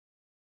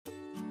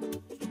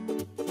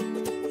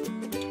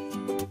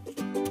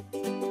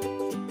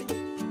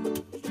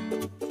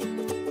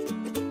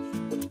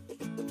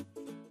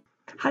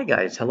Hi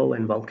guys, hello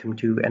and welcome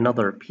to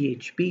another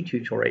PHP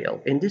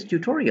tutorial. In this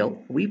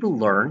tutorial, we will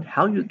learn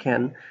how you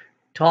can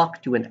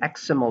talk to an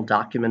XML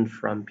document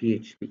from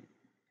PHP.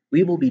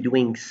 We will be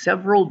doing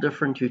several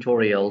different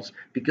tutorials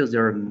because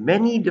there are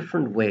many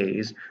different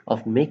ways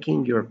of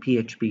making your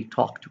PHP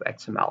talk to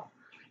XML,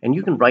 and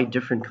you can write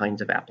different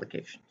kinds of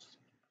applications.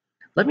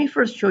 Let me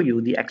first show you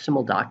the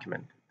XML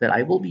document that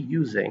I will be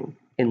using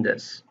in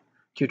this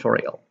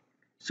tutorial.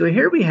 So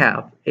here we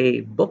have a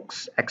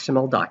books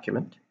XML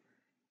document.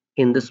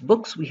 In this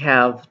books, we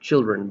have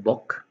children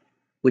book,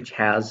 which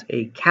has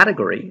a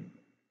category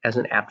as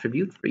an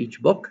attribute for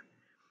each book.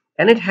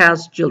 And it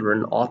has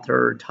children,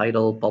 author,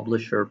 title,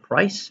 publisher,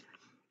 price.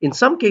 In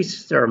some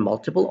cases, there are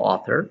multiple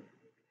author.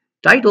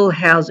 Title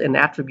has an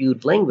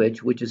attribute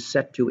language, which is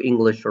set to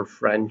English or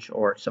French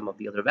or some of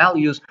the other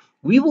values.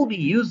 We will be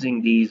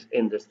using these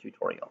in this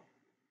tutorial.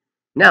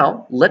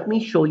 Now, let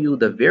me show you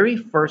the very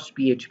first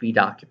PHP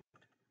document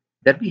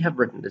that we have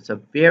written. It's a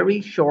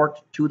very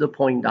short,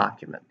 to-the-point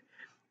document.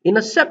 In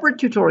a separate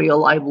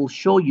tutorial, I will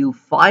show you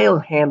file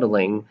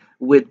handling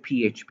with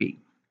PHP.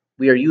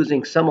 We are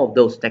using some of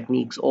those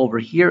techniques over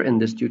here in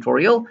this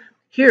tutorial.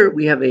 Here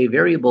we have a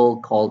variable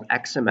called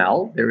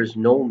XML. There is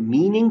no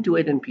meaning to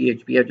it in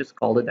PHP. I just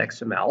called it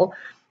XML,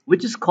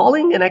 which is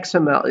calling a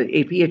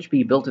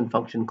PHP built-in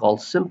function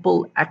called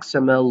simple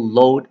XML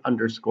load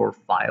underscore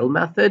file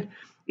method,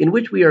 in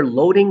which we are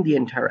loading the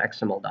entire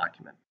XML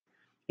document.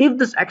 If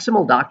this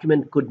XML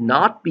document could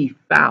not be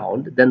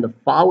found, then the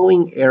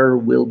following error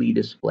will be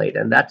displayed.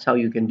 And that's how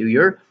you can do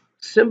your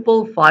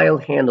simple file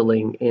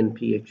handling in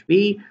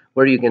PHP,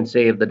 where you can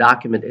say if the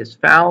document is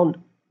found,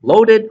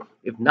 load it.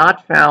 If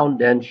not found,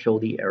 then show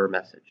the error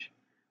message.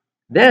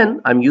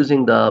 Then I'm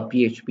using the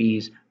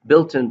PHP's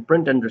built-in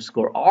print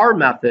underscore R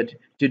method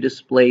to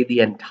display the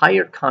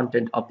entire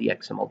content of the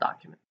XML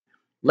document.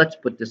 Let's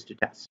put this to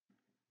test.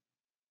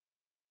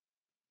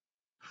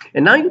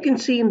 And now you can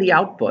see in the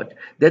output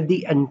that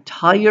the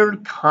entire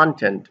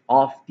content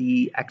of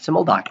the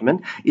XML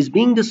document is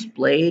being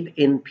displayed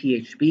in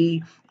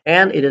PHP,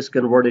 and it is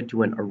converted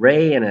to an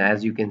array. And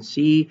as you can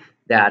see,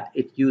 that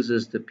it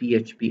uses the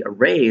PHP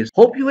arrays.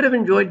 Hope you would have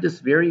enjoyed this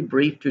very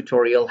brief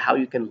tutorial how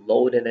you can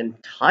load an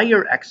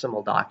entire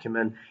XML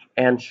document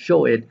and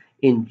show it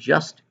in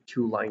just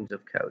 2 lines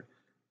of code.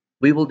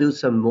 We will do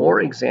some more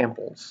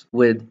examples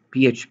with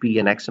PHP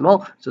and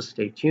XML, so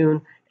stay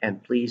tuned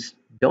and please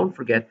don't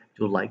forget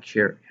to like,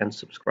 share, and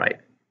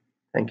subscribe.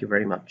 Thank you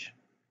very much.